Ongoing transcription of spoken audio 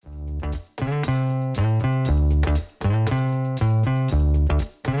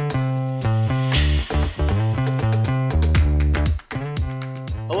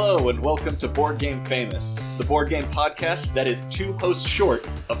and welcome to Board Game Famous, the board game podcast that is 2 hosts short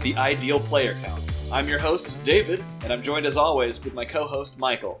of the ideal player count. I'm your host, David, and I'm joined as always with my co-host,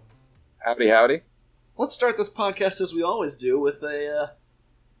 Michael. Howdy, howdy. Let's start this podcast as we always do with the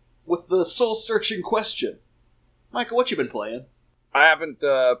soul-searching question. Michael, what you been playing? I haven't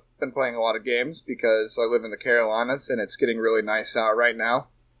been playing a lot of games because I live in the Carolinas and it's getting really nice out right now.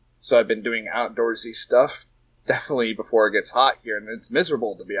 So I've been doing outdoorsy stuff. Definitely before it gets hot here and it's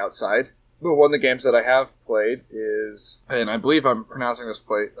miserable to be outside. But one of the games that I have played is, and I believe I'm pronouncing this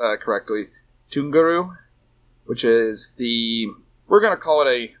correctly, Toongaroo, which is we're going to call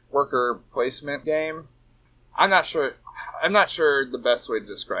it a worker placement game. I'm not sure the best way to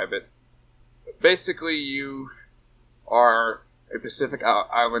describe it. Basically, you are a Pacific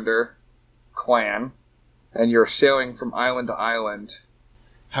Islander clan, and you're sailing from island to island.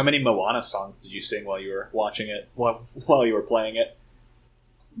 How many Moana songs did you sing while you were watching it, while you were playing it?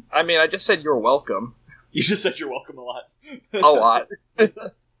 I mean, I just said you're welcome. You just said you're welcome a lot. A lot.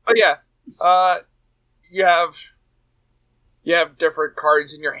 But yeah, you have different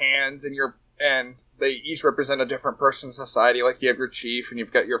cards in your hands, and they each represent a different person in society. Like you have your chief, and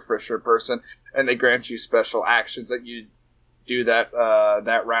you've got your fisher person, and they grant you special actions that you do that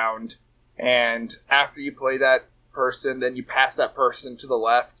round. And after you play that person, then you pass that person to the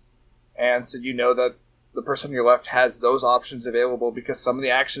left, and so you know that the person on your left has those options available because some of the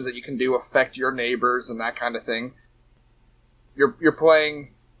actions that you can do affect your neighbors and that kind of thing. You're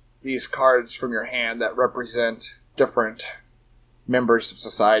playing these cards from your hand that represent different members of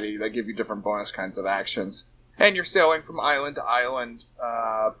society that give you different bonus kinds of actions. And you're sailing from island to island,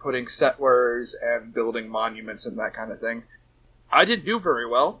 putting settlers and building monuments and that kind of thing. I didn't do very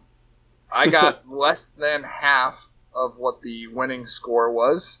well. I got less than half of what the winning score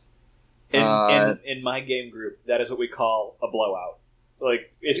was. In my game group, that is what we call a blowout.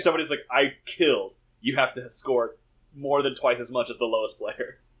 Like, if somebody's like, I killed, you have to score more than twice as much as the lowest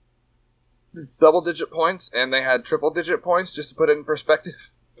player. Double-digit points, and they had triple-digit points, just to put it in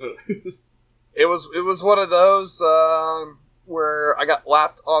perspective. It was one of those where I got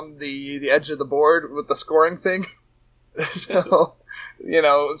lapped on the edge of the board with the scoring thing. So,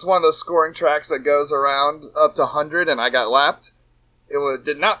 it's one of those scoring tracks that goes around up to 100, and I got lapped. It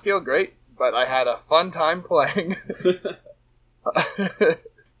did not feel great, but I had a fun time playing.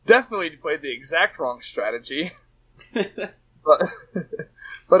 Definitely played the exact wrong strategy. But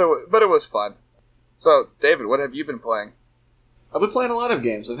it was fun. So, David, what have you been playing? I've been playing a lot of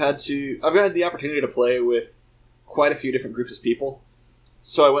games. I've had the opportunity to play with quite a few different groups of people.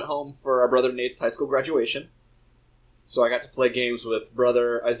 So I went home for our brother Nate's high school graduation. So I got to play games with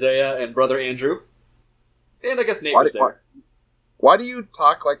brother Isaiah and brother Andrew. And I guess Nate was there. Why do you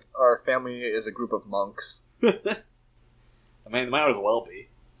talk like our family is a group of monks? I mean, it might as well be.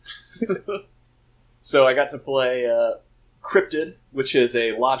 So I got to play Cryptid, which is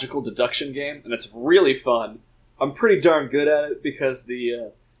a logical deduction game, and it's really fun. I'm pretty darn good at it because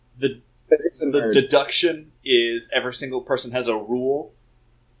the deduction is every single person has a rule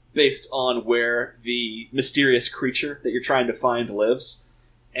based on where the mysterious creature that you're trying to find lives,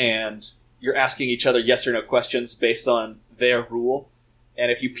 and you're asking each other yes or no questions based on their rule,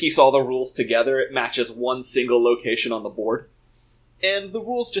 and if you piece all the rules together, it matches one single location on the board. And the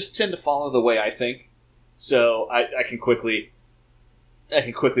rules just tend to follow the way I think, so I can quickly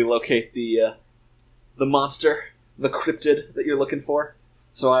locate the monster, the cryptid that you're looking for.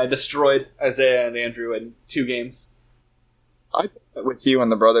 So I destroyed Isaiah and Andrew in 2 games. I played with you and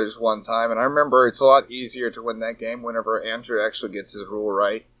the brothers one time, and I remember it's a lot easier to win that game whenever Andrew actually gets his rule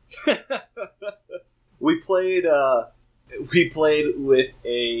right. We played with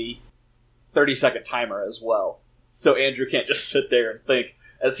a 30-second timer as well, so Andrew can't just sit there and think,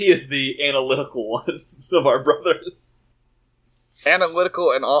 as he is the analytical one of our brothers.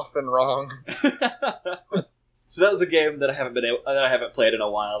 Analytical and often wrong. So that was a game that I haven't played in a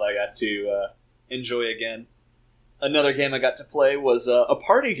while that I got to enjoy again. Another game I got to play was a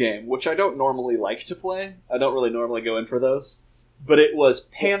party game, which I don't normally like to play. I don't really normally go in for those. But it was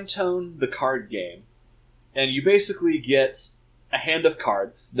Pantone the card game. And you basically get a hand of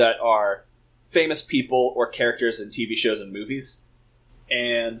cards that are famous people or characters in TV shows and movies.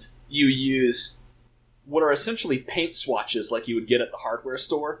 And you use what are essentially paint swatches like you would get at the hardware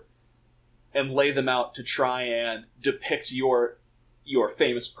store and lay them out to try and depict your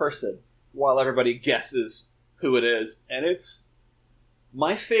famous person while everybody guesses who it is. And it's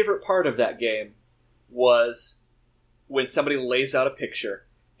my favorite part of that game was when somebody lays out a picture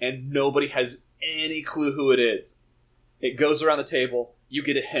and nobody has any clue who it is. It goes around the table, you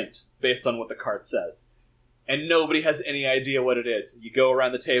get a hint based on what the card says. and nobody has any idea what it is. You go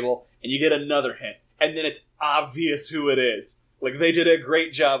around the table, and you get another hint, and then it's obvious who it is. Like, they did a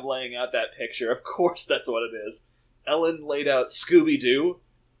great job laying out that picture. Of course that's what it is. Ellen laid out Scooby-Doo,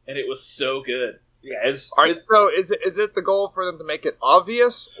 and it was so good. Yeah, so is it the goal for them to make it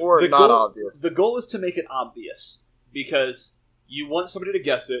obvious or not obvious? The goal is to make it obvious, because you want somebody to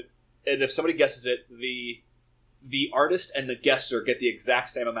guess it, and if somebody guesses it, the artist and the guesser get the exact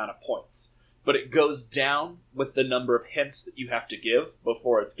same amount of points. But it goes down with the number of hints that you have to give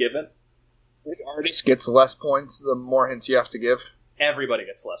before it's given. The artist gets less points the more hints you have to give? Everybody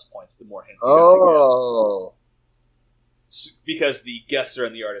gets less points the more hints you have to give. Because the guesser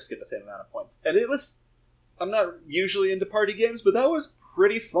and the artist get the same amount of points. And it was... I'm not usually into party games, but that was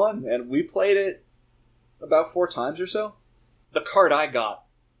pretty fun. And we played it about 4 times or so. The card I got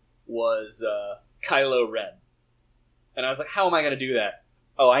was Kylo Ren. And I was like, how am I going to do that?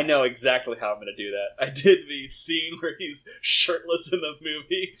 Oh, I know exactly how I'm going to do that. I did the scene where he's shirtless in the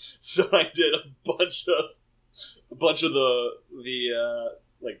movie. So I did a bunch of the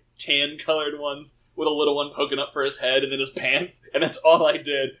like tan-colored ones, with a little one poking up for his head and then his pants, and that's all I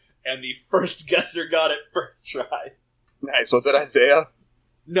did. And the first guesser got it first try. Nice. Was it Isaiah?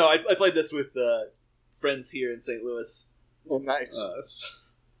 No, I played this with friends here in St. Louis. Oh,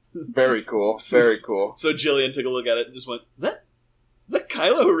 nice. Very cool. Very cool. So Jillian took a look at it and just went, Is that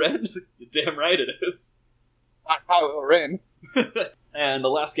Kylo Ren? You're damn right it is. Not Kylo Ren. And the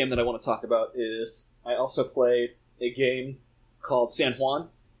last game that I want to talk about is I also played a game called San Juan.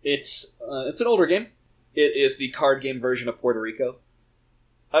 It's an older game. It is the card game version of Puerto Rico.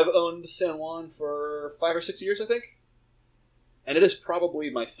 I've owned San Juan for 5 or 6 years, I think. And it is probably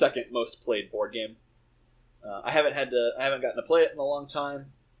my second most played board game. I haven't gotten to play it in a long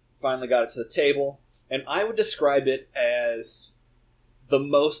time. Finally got it to the table. And I would describe it as the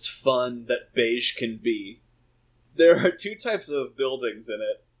most fun that beige can be. There are 2 types of buildings in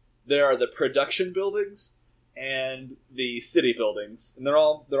it. There are the production buildings and the city buildings, and they're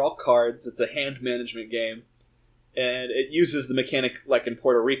all cards. It's a hand management game, and it uses the mechanic like in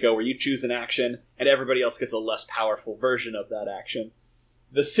Puerto Rico, where you choose an action and everybody else gets a less powerful version of that action.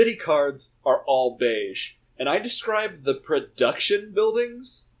 The city cards are all beige, and I describe the production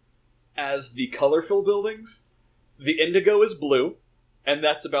buildings as the colorful buildings. The indigo is blue, and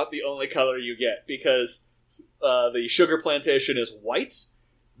that's about the only color you get, because the sugar plantation is white,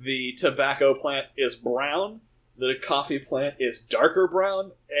 the tobacco plant is brown, the coffee plant is darker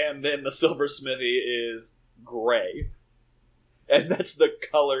brown, and then the silversmithy is gray. And that's the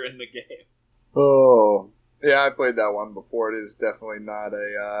color in the game. Oh. Yeah, I played that one before. It is definitely not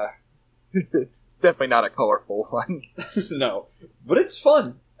a, it's definitely not a colorful one. No. But it's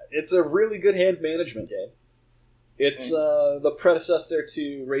fun. It's a really good hand management game. It's the predecessor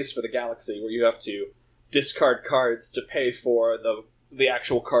to Race for the Galaxy, where you have to discard cards to pay for the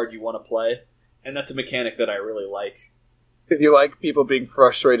actual card you want to play, and that's a mechanic that I really like. Do you like people being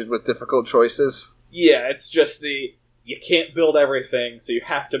frustrated with difficult choices? Yeah, it's just you can't build everything, so you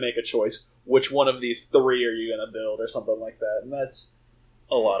have to make a choice. Which one of these 3 are you going to build, or something like that, and that's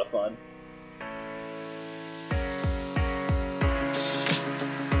a lot of fun.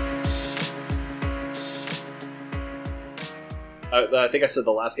 I think I said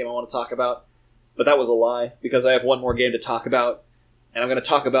the last game I want to talk about, but that was a lie, because I have one more game to talk about, and I'm going to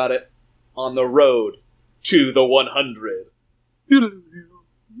talk about it on the road to the 100.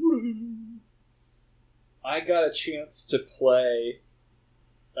 I got a chance to play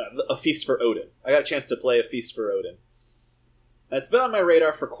A Feast for Odin. I got a chance to play A Feast for Odin. And it's been on my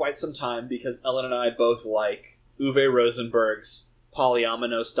radar for quite some time, because Ellen and I both like Uwe Rosenberg's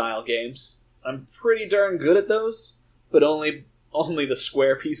Polyomino-style games. I'm pretty darn good at those, but only the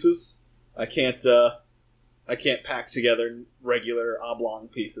square pieces. I can't pack together regular oblong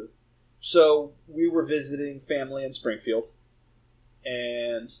pieces. So we were visiting family in Springfield,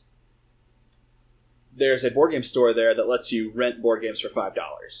 and there's a board game store there that lets you rent board games for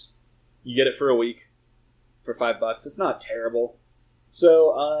 $5. You get it for a week for $5. It's not terrible.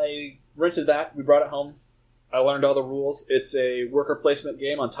 So I rented that. We brought it home. I learned all the rules. It's a worker placement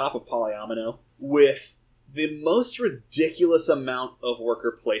game on top of Polyomino with the most ridiculous amount of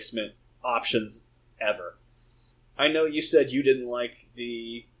worker placement options ever. I know you said you didn't like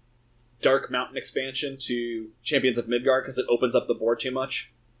the Dark Mountain expansion to Champions of Midgard because it opens up the board too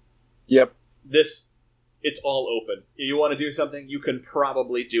much. Yep. It's all open. If you want to do something, you can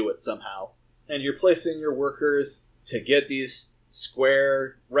probably do it somehow. And you're placing your workers to get these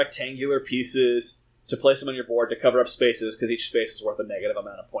square, rectangular pieces to place them on your board to cover up spaces, because each space is worth a negative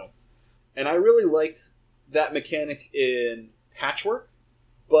amount of points. And I really liked that mechanic in Patchwork,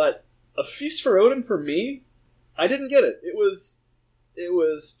 but A Feast for Odin, for me, I didn't get it. It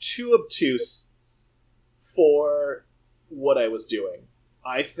was too obtuse for what I was doing.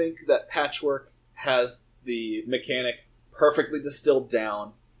 I think that Patchwork has the mechanic perfectly distilled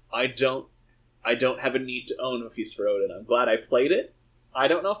down. I don't have a need to own A Feast for Odin. I'm glad I played it. I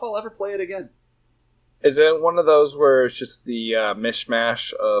don't know if I'll ever play it again. Is it one of those where it's just the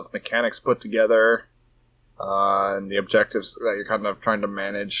mishmash of mechanics put together and the objectives that you're kind of trying to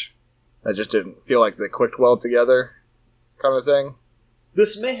manage that just didn't feel like they clicked well together kind of thing?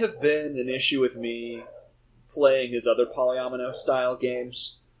 This may have been an issue with me playing his other Polyomino-style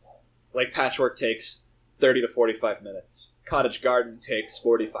games. Like, Patchwork takes 30 to 45 minutes. Cottage Garden takes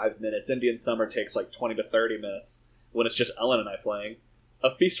 45 minutes. Indian Summer takes like 20 to 30 minutes when it's just Ellen and I playing.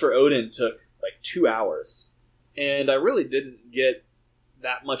 A Feast for Odin took like 2 hours. And I really didn't get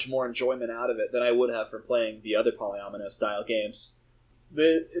that much more enjoyment out of it than I would have from playing the other Polyomino-style games.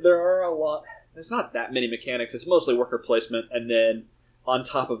 There are a lot... There's not that many mechanics. It's mostly worker placement, and then on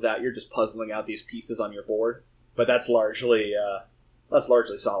top of that, you're just puzzling out these pieces on your board. But that's largely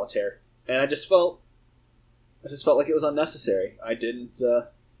solitaire. And I just felt like it was unnecessary. I don't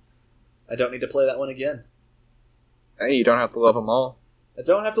need to play that one again. Hey, you don't have to love them all. I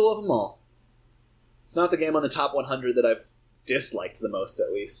don't have to love them all. It's not the game on the top 100 that I've disliked the most,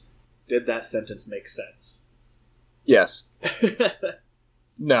 at least. Did that sentence make sense? Yes.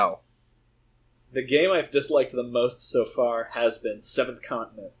 No. The game I've disliked the most so far has been Seventh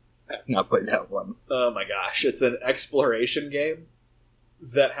Continent. I've not played that one. Oh my gosh, it's an exploration game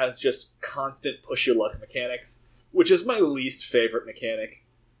that has just constant push-your-luck mechanics, which is my least favorite mechanic.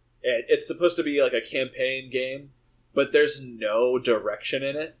 It's supposed to be like a campaign game, but there's no direction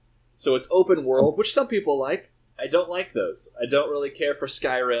in it. So it's open world, which some people like. I don't like those. I don't really care for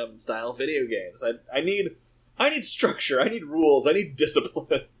Skyrim-style video games. I need structure, I need rules, I need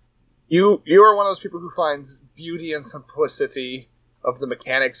discipline. You are one of those people who finds beauty and simplicity of the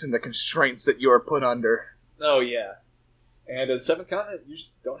mechanics and the constraints that you are put under. Oh, yeah. And in Seventh Continent, you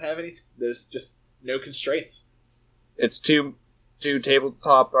just don't have any... There's just no constraints. It's too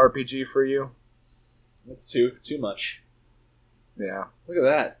tabletop RPG for you? It's too much. Yeah. Look at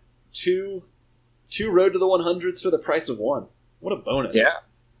that. Two Road to the 100s for the price of one. What a bonus. Yeah.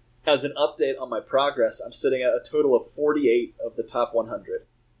 As an update on my progress, I'm sitting at a total of 48 of the top 100.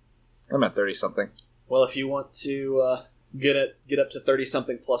 I'm at 30-something. Well, if you want to get up to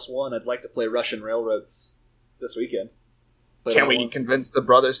 30-something plus one, I'd like to play Russian Railroads this weekend. But Can we convince the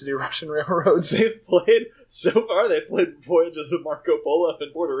brothers to do Russian Railroads? They've played Voyages of Marco Polo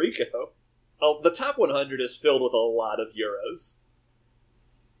in Puerto Rico. Oh, the top 100 is filled with a lot of Euros.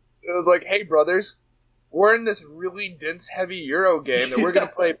 It was like, hey, brothers, we're in this really dense, heavy Euro game that we're going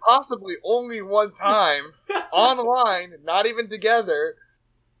to play possibly only one time, online, not even together.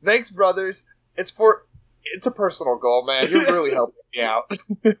 Thanks, brothers. It's a personal goal, man. You're really helping me out.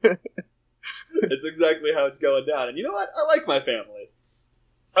 It's exactly how it's going down. And you know what? I like my family.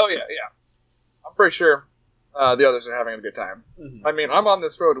 Oh, yeah. I'm pretty sure the others are having a good time. Mm-hmm. I mean, I'm on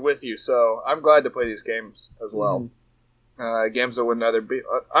this road with you, so I'm glad to play these games as well. Mm-hmm. Games that would neither be...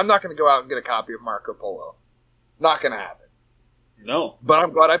 I'm not going to go out and get a copy of Marco Polo. Not going to happen. No. But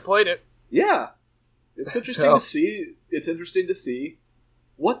I'm glad I played it. Yeah. It's interesting to see. It's interesting to see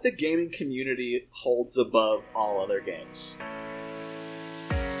what the gaming community holds above all other games.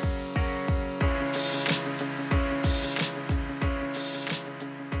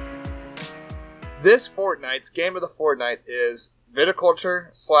 This fortnight's game of the fortnight is Viticulture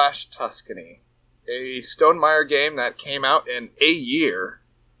 / Tuscany, a Stonemaier game that came out in a year.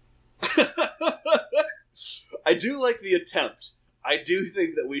 I do like the attempt. I do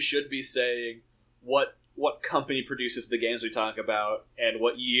think that we should be saying what company produces the games we talk about and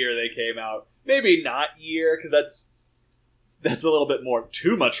what year they came out. Maybe not year, because that's a little bit more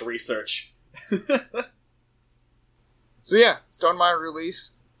too much research. So yeah, Stonemaier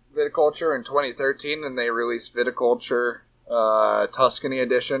released Viticulture in 2013, and they released Viticulture Tuscany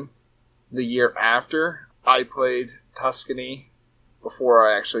Edition the year after. I played Tuscany before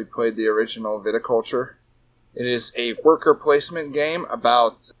I actually played the original Viticulture. It is a worker placement game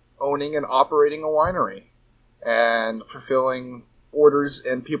about owning and operating a winery and fulfilling orders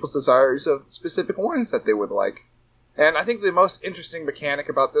and people's desires of specific wines that they would like. And I think the most interesting mechanic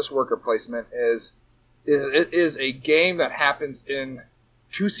about this worker placement is it is a game that happens in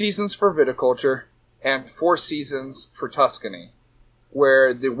 2 seasons for Viticulture and 4 seasons for Tuscany,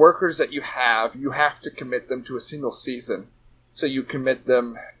 where the workers that you have to commit them to a single season. So you commit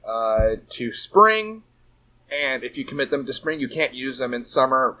them to spring, and if you commit them to spring, you can't use them in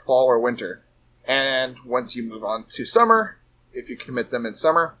summer, fall, or winter. And once you move on to summer, if you commit them in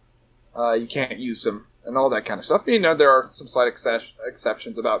summer, you can't use them and all that kind of stuff. There are some slight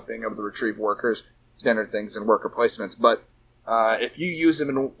exceptions about being able to retrieve workers, standard things, and worker placements. But if you use them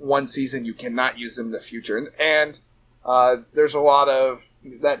in one season, you cannot use them in the future. And there's a lot of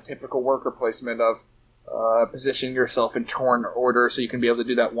that typical worker placement of positioning yourself in turn order so you can be able to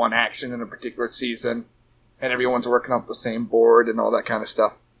do that one action in a particular season, and everyone's working off the same board and all that kind of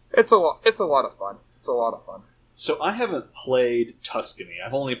stuff. It's a lot of fun. It's a lot of fun. So I haven't played Tuscany.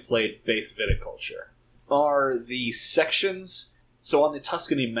 I've only played base Viticulture. Are the sections... So on the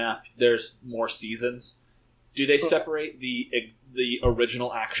Tuscany map, there's more seasons. Do they separate the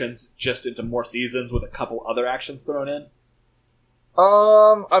original actions just into more seasons with a couple other actions thrown in?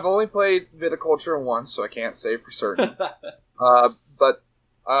 I've only played Viticulture once, so I can't say for certain. But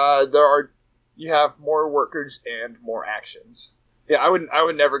you have more workers and more actions. Yeah, I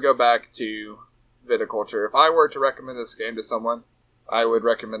would never go back to Viticulture. If I were to recommend this game to someone, I would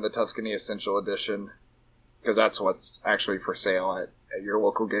recommend the Tuscany Essential Edition, because that's what's actually for sale at your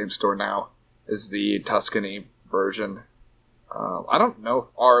local game store now, is the Tuscany version. I don't know if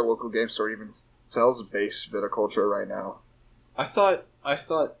our local game store even sells base Viticulture right now. I thought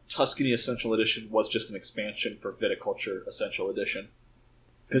Tuscany Essential Edition was just an expansion for Viticulture Essential Edition.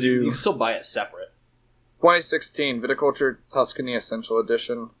 Because you can still buy it separate. 2016 Viticulture Tuscany Essential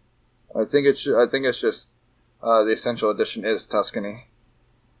Edition. I think it's just the Essential Edition is Tuscany.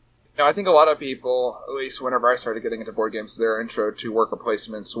 I think a lot of people, at least whenever I started getting into board games, their intro to worker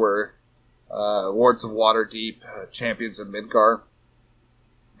placements were Lords of Waterdeep, Champions of Midgar.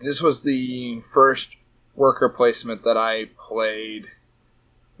 This was the first worker placement that I played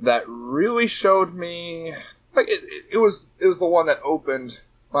that really showed me, like, it was the one that opened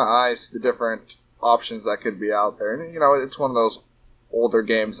my eyes to the different options that could be out there. And it's one of those older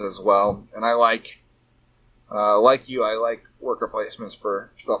games as well, and I like worker placements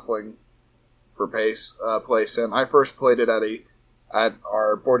for shuffling for place, and I first played it at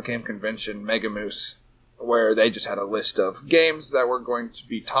our board game convention, Mega Moose, where they just had a list of games that were going to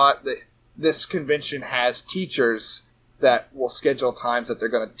be taught. This convention has teachers that will schedule times that they're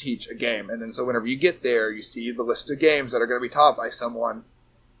going to teach a game, and then so whenever you get there, you see the list of games that are going to be taught by someone,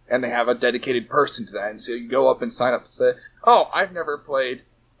 and they have a dedicated person to that, and so you go up and sign up and say, "Oh, I've never played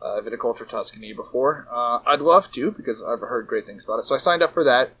Viticulture Tuscany before. I'd love to, because I've heard great things about it." So I signed up for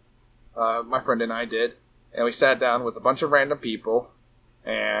that. My friend and I did, and we sat down with a bunch of random people,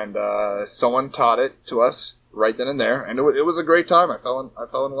 and someone taught it to us right then and there, and it was a great time. I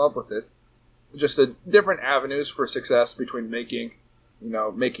fell in love with it. Just the different avenues for success between making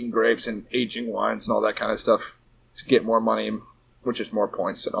grapes and aging wines and all that kind of stuff to get more money, which is more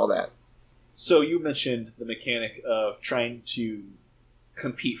points and all that. So you mentioned the mechanic of trying to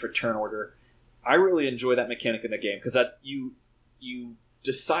compete for turn order. I really enjoy that mechanic in the game because that you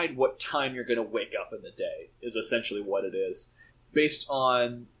decide what time you're going to wake up in the day is essentially what it is. Based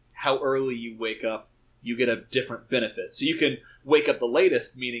on how early you wake up, you get a different benefit. So you can wake up the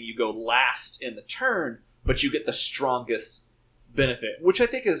latest, meaning you go last in the turn, but you get the strongest benefit, which I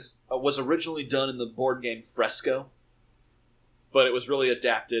think was originally done in the board game Fresco, but it was really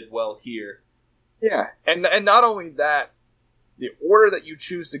adapted well here. Yeah, and not only that, the order that you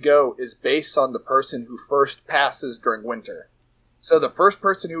choose to go is based on the person who first passes during winter. So the first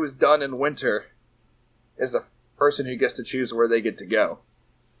person who is done in winter is the person who gets to choose where they get to go.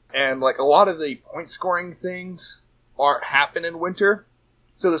 And like a lot of the point scoring things happen in winter.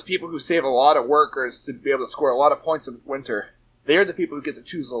 So there's people who save a lot of workers to be able to score a lot of points in winter. They're the people who get to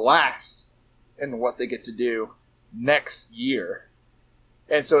choose the last in what they get to do next year.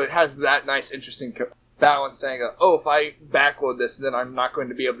 And so it has that nice, interesting balance saying, if I backload this, then I'm not going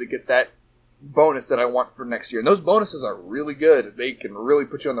to be able to get that bonus that I want for next year. And those bonuses are really good. They can really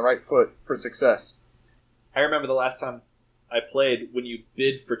put you on the right foot for success. I remember the last time I played, when you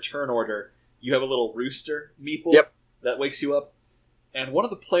bid for turn order, you have a little rooster meeple that wakes you up. And one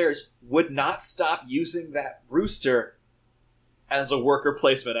of the players would not stop using that rooster as a worker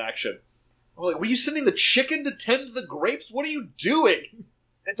placement action. I'm like, were you sending the chicken to tend the grapes? What are you doing?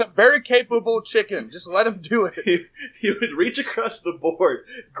 It's a very capable chicken. Just let him do it. He would reach across the board,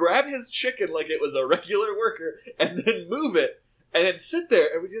 grab his chicken like it was a regular worker, and then move it, and then sit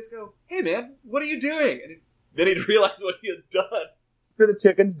there, and we'd just go, "Hey man, what are you doing?" And then he'd realize what he had done. After the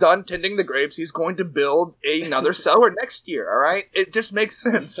chicken's done tending the grapes, he's going to build another cellar next year, alright? It just makes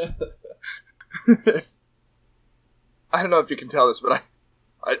sense. I don't know if you can tell this, but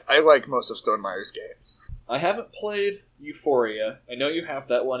I like most of Stonemeyer's games. I haven't played Euphoria. I know you have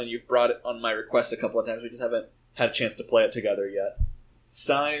that one, and you've brought it on my request a couple of times. We just haven't had a chance to play it together yet.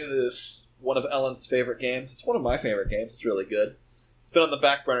 Scythe is one of Ellen's favorite games. It's one of my favorite games. It's really good. It's been on the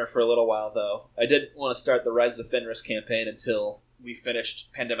back burner for a little while, though. I didn't want to start the Rise of Fenris campaign until we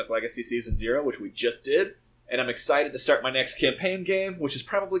finished Pandemic Legacy Season 0, which we just did. And I'm excited to start my next campaign game, which is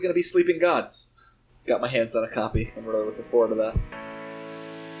probably going to be Sleeping Gods. Got my hands on a copy. I'm really looking forward to that.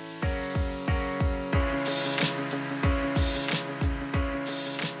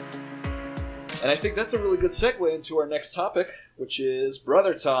 And I think that's a really good segue into our next topic, which is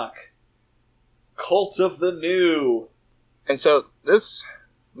Brother Talk. Cult of the New. And so this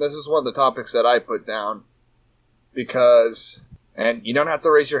is one of the topics that I put down because, and you don't have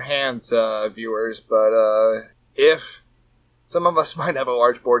to raise your hands, viewers, but if some of us might have a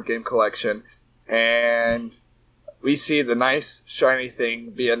large board game collection and we see the nice shiny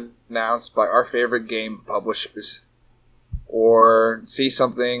thing be announced by our favorite game publishers, or see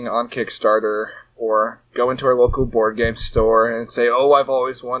something on Kickstarter, or go into our local board game store and say, oh, I've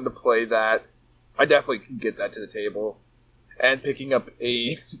always wanted to play that, I definitely can get that to the table. And picking up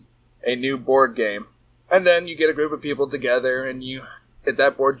a new board game. And then you get a group of people together and you get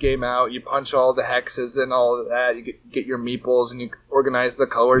that board game out, you punch all the hexes and all of that, you get your meeples and you organize the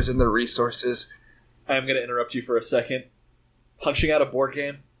colors and the resources. I'm going to interrupt you for a second. Punching out a board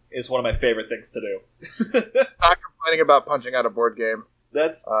game is one of my favorite things to do. Not complaining about punching out a board game.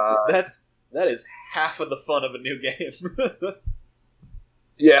 That is half of the fun of a new game.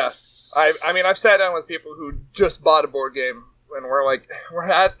 Yeah. I mean, I've sat down with people who just bought a board game, and we're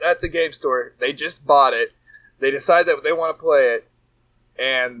at the game store. They just bought it. They decide that they want to play it,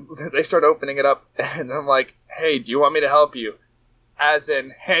 and they start opening it up, and I'm like, hey, do you want me to help you? As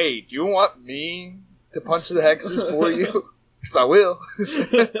in, hey, do you want me to punch the hexes for you? Because I will.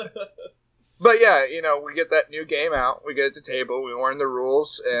 But yeah, we get that new game out, we get at the table, we learn the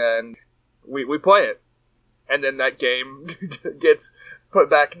rules, and we play it. And then that game gets put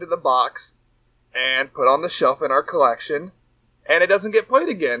back into the box and put on the shelf in our collection, and it doesn't get played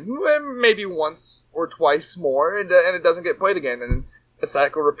again. Maybe once or twice more, and it doesn't get played again. And the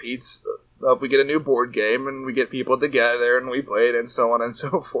cycle repeats. We get a new board game, and we get people together, and we play it, and so on and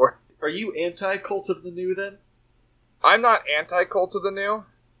so forth. Are you anti-Cult of the New, then? I'm not anti-Cult of the New.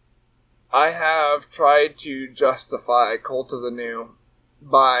 I have tried to justify Cult of the New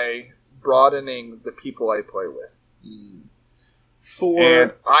by broadening the people I play with.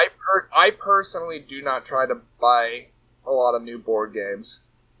 And I personally do not try to buy a lot of new board games,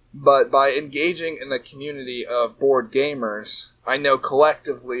 but by engaging in the community of board gamers, I know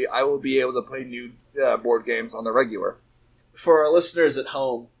collectively I will be able to play new board games on the regular. For our listeners at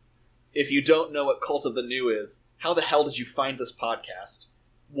home, if you don't know what Cult of the New is, how the hell did you find this podcast?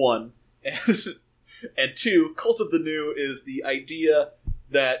 One. And two, Cult of the New is the idea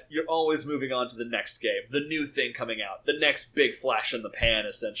that you're always moving on to the next game, the new thing coming out, the next big flash in the pan,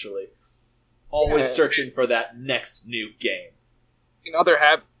 essentially. Always searching for that next new game. Other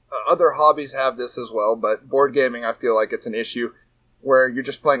hobbies have this as well, but board gaming, I feel like it's an issue where you're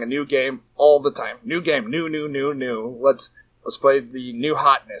just playing a new game all the time. New game, new. Let's play the new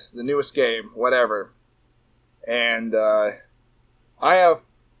hotness, the newest game, whatever. And I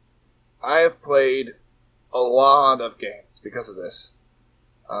have played a lot of games because of this.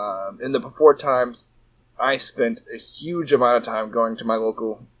 In the before times, I spent a huge amount of time going to my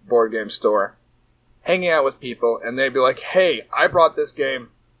local board game store, hanging out with people, and they'd be like, hey, I brought this game,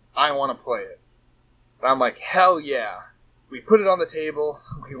 I want to play it. And I'm like, hell yeah. We put it on the table,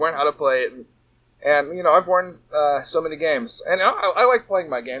 we learned how to play it, and, I've learned so many games. And I like playing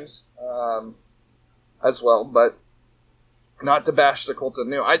my games as well, but not to bash the Cult of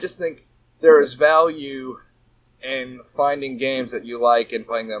the New. I just think there is value in finding games that you like and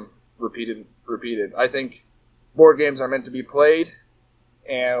playing them repeated. I think board games are meant to be played,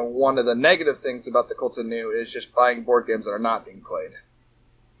 and one of the negative things about the Cult of the New is just buying board games that are not being played.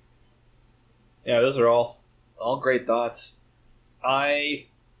 Yeah, those are all great thoughts. I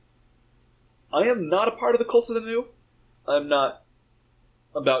am not a part of the Cult of the New. I'm not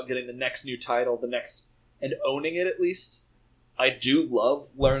about getting the next new title, and owning it at least. I do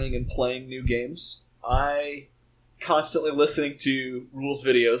love learning and playing new games. I constantly listening to rules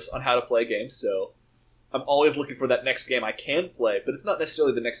videos on how to play games, so I'm always looking for that next game I can play, but it's not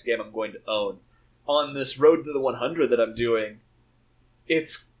necessarily the next game I'm going to own. On this road to the 100 that I'm doing,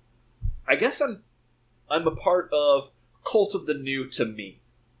 I guess I'm a part of Cult of the New to me.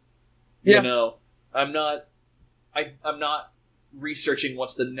 Yeah. I'm not researching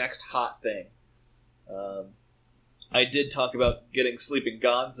what's the next hot thing. I did talk about getting Sleeping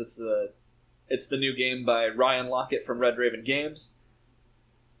Gods. It's the new game by Ryan Lockett from Red Raven Games.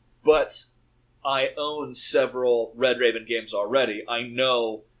 But I own several Red Raven games already. I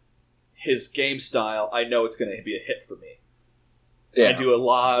know his game style. I know it's going to be a hit for me. Yeah. I do a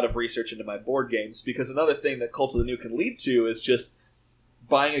lot of research into my board games, because another thing that Cult of the New can lead to is just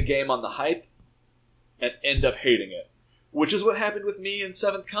buying a game on the hype and end up hating it, which is what happened with me in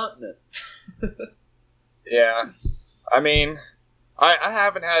Seventh Continent. Yeah. I mean, I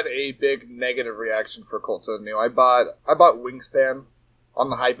haven't had a big negative reaction for Cult of the New. I bought Wingspan on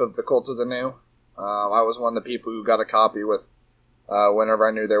the hype of the Cult of the New. I was one of the people who got a copy with whenever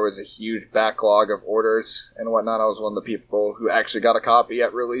I knew there was a huge backlog of orders and whatnot. I was one of the people who actually got a copy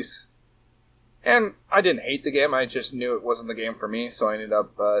at release. And I didn't hate the game, I just knew it wasn't the game for me, so I ended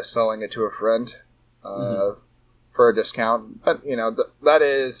up selling it to a friend for a discount. But, you know, that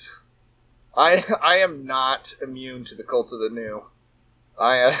is... I am not immune to the Cult of the New.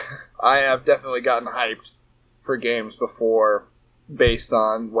 I have definitely gotten hyped for games before based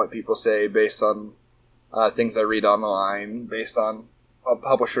on what people say, based on things I read online, based on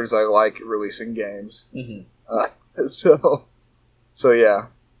publishers I like releasing games. Mm-hmm. So yeah.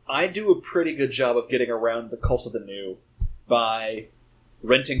 I do a pretty good job of getting around the Cult of the New by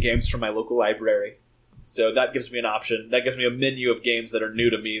renting games from my local library. So that gives me an option. That gives me a menu of games that are new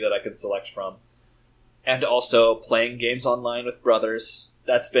to me that I can select from. And also playing games online with brothers.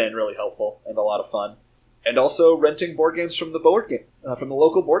 That's been really helpful and a lot of fun. And also renting board games from the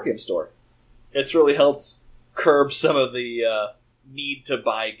local board game store. It's really helped curb some of the need to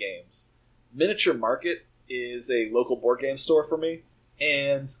buy games. Miniature Market is a local board game store for me,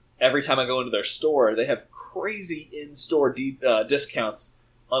 and every time I go into their store, they have crazy in-store discounts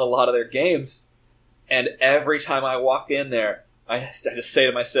on a lot of their games. And every time I walk in there, I just say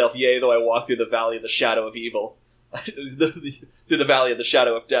to myself, yea, though I walk through the valley of the shadow of evil. Through the valley of the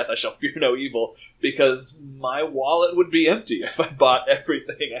shadow of death, I shall fear no evil, because my wallet would be empty if I bought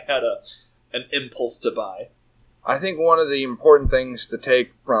everything I had an impulse to buy. I think one of the important things to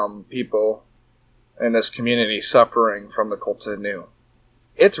take from people in this community suffering from the Cult of the New,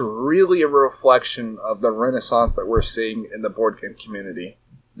 it's really a reflection of the renaissance that we're seeing in the board game community.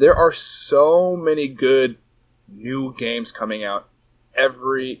 There are so many good new games coming out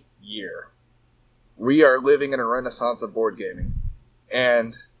every year. We are living in a renaissance of board gaming.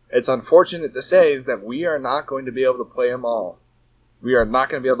 And it's unfortunate to say that we are not going to be able to play them all. We are not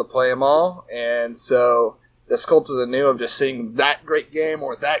going to be able to play them all. And so this Cult of the New of just seeing that great game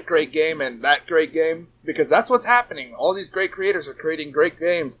or that great game and that great game, because that's what's happening. All these great creators are creating great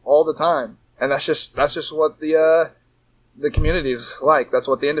games all the time. And that's just what the community is like. That's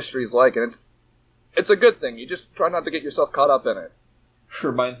what the industry is like. And it's a good thing. You just try not to get yourself caught up in it.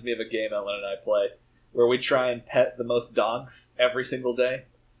 Reminds me of a game Ellen and I play, where we try and pet the most dogs every single day,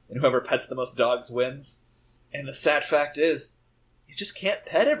 and whoever pets the most dogs wins. And the sad fact is, you just can't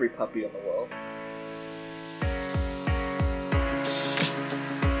pet every puppy in the world.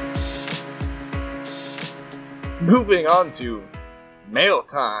 Moving on to mail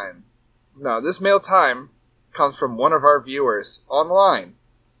time. Now, this mail time comes from one of our viewers online.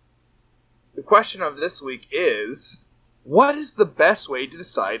 The question of this week is, what is the best way to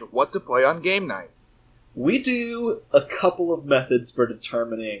decide what to play on game night? We do a couple of methods for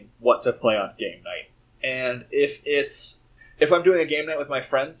determining what to play on game night. And if I'm doing a game night with my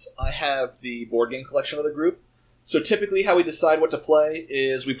friends, I have the board game collection of the group. So typically how we decide what to play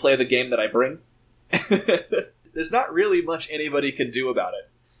is we play the game that I bring. There's not really much anybody can do about it,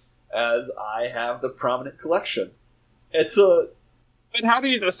 as I have the prominent collection. But how do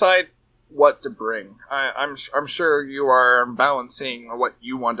you decide what to bring? I'm sure you are balancing what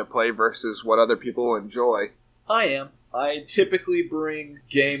you want to play versus what other people enjoy. I am. I typically bring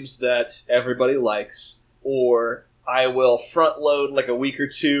games that everybody likes, or I will front load like a week or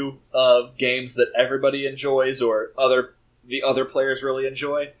two of games that everybody enjoys or the other players really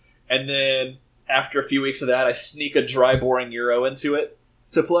enjoy, and then after a few weeks of that, I sneak a dry, boring Euro into it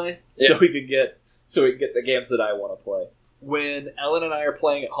to play, so we can get the games that I want to play. When Ellen and I are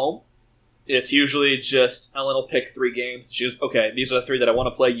playing at home, it's usually just Ellen will pick 3 games, choose, okay, these are the 3 that I want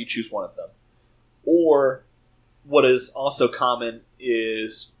to play, you choose one of them. Or, what is also common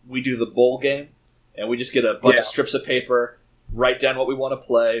is we do the bowl game, and we just get a bunch of strips of paper, write down what we want to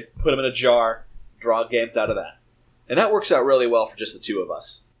play, put them in a jar, draw games out of that. And that works out really well for just the 2 of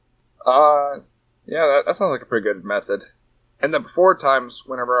us. Yeah, that sounds like a pretty good method. And then before times,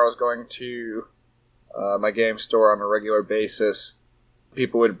 whenever I was going to my game store on a regular basis,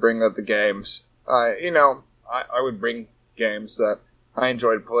 people would bring up the games. I would bring games that I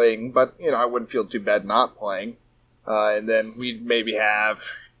enjoyed playing, but, I wouldn't feel too bad not playing. And then we'd maybe have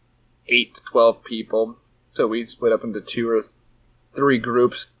 8 to 12 people, so we'd split up into 2 or 3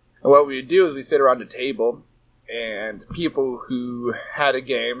 groups. And what we'd do is we'd sit around a table, and people who had a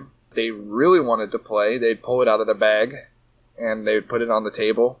game they really wanted to play, they'd pull it out of their bag, and they would put it on the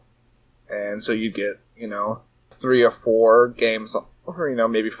table. And so you get, 3 or 4 games, or,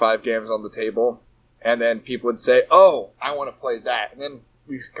 maybe 5 games on the table. And then people would say, oh, I want to play that. And then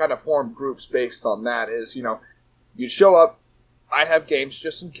we kind of formed groups based on that is, you'd show up, I'd have games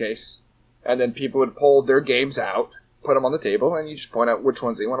just in case. And then people would pull their games out, put them on the table, and you just point out which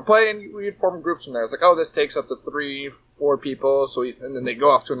ones they want to play, and we'd form groups from there. It's like, oh, this takes up to 3, 4 people, and then they go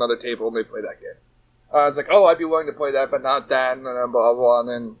off to another table and they play that game. It's like, oh, I'd be willing to play that, but not that, and then blah, blah, blah, and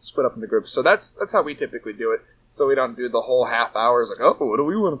then split up into groups. So that's how we typically do it. So we don't do the whole half hour. It's like, oh, what do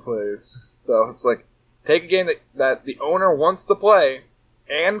we want to play? So it's like, take a game that the owner wants to play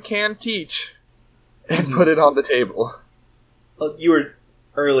and can teach and put it on the table. Well,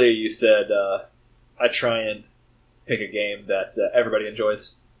 earlier you said, I try and pick a game that everybody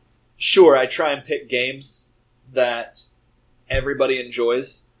enjoys. Sure, I try and pick games that everybody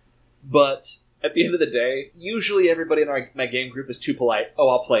enjoys, but at the end of the day, usually everybody in my game group is too polite. Oh,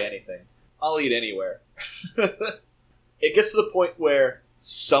 I'll play anything. I'll eat anywhere. It gets to the point where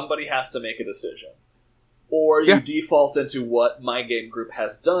somebody has to make a decision. Or you default into what my game group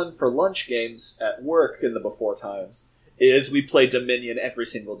has done for lunch games at work in the before times, is we play Dominion every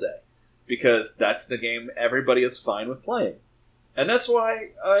single day. Because that's the game everybody is fine with playing. And that's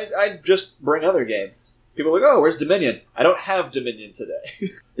why I just bring other games. People are like, oh, where's Dominion? I don't have Dominion today.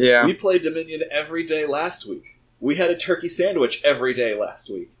 Yeah. We played Dominion every day last week. We had a turkey sandwich every day last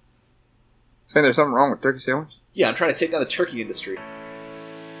week. Saying there's something wrong with turkey sandwich? Yeah, I'm trying to take down the turkey industry.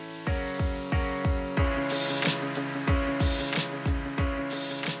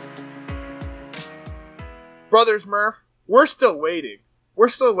 Brothers Murph, we're still waiting. We're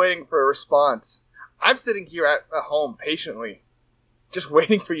still waiting for a response. I'm sitting here at home patiently, just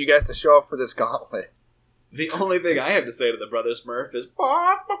waiting for you guys to show up for this gauntlet. The only thing I have to say to the Brothers Murph is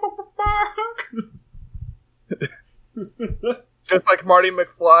bark, bark, bark. Just like Marty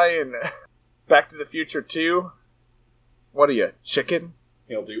McFly in Back to the Future 2. What are you, chicken?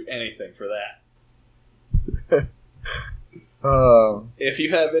 He'll do anything for that. If you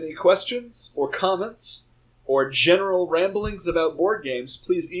have any questions or comments or general ramblings about board games,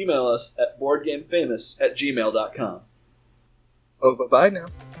 please email us at boardgamefamous@gmail.com. Oh, bye-bye now.